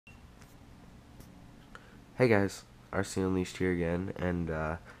Hey guys, RC Unleashed here again, and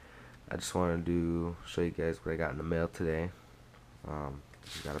I just wanted to show you guys what I got in the mail today. I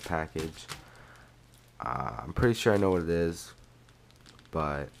got a package. I'm pretty sure I know what it is,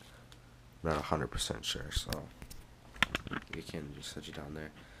 but I'm not 100% sure, so you can just set you down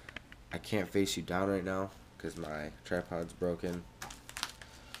there. I can't face you down right now because my tripod's broken,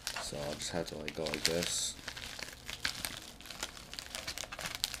 so I'll just have to go like this.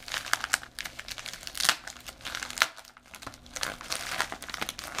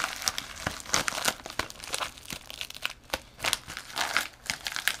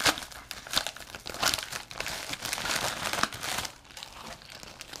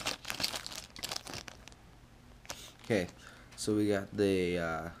 Okay, so we got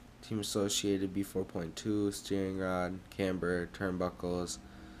the Team Associated b4.2 steering rod, camber, turnbuckles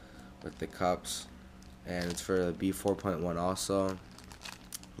with the cups, and it's for the b4.1 also.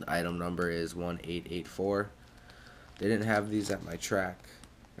 The item number is 1884. They didn't have these at my track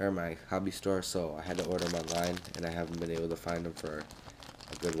or my hobby store, so I had to order them online, and I haven't been able to find them for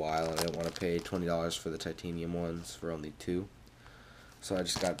a good while, and I didn't want to pay $20 for the titanium ones for only two. So I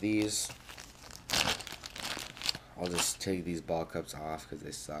just got these. I'll just take these ball cups off because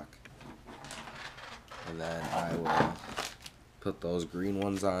they suck. And then I will put those green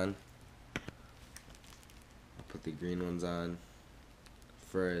ones on. I'll put the green ones on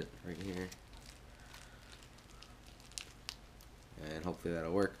for it right here. And hopefully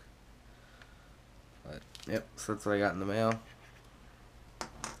that'll work. But, yep, so that's what I got in the mail.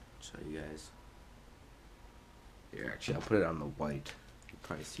 Show you guys. Here, actually, I'll put it on the white. You'll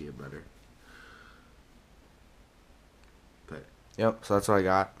probably see it better. But, yep, so that's what I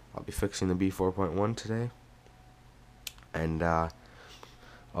got. I'll be fixing the b4.1 today. And,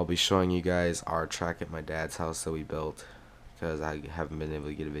 I'll be showing you guys our track at my dad's house that we built, because I haven't been able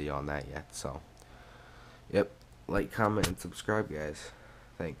to get a video on that yet. So, yep, like, comment, and subscribe, guys.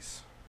 Thanks.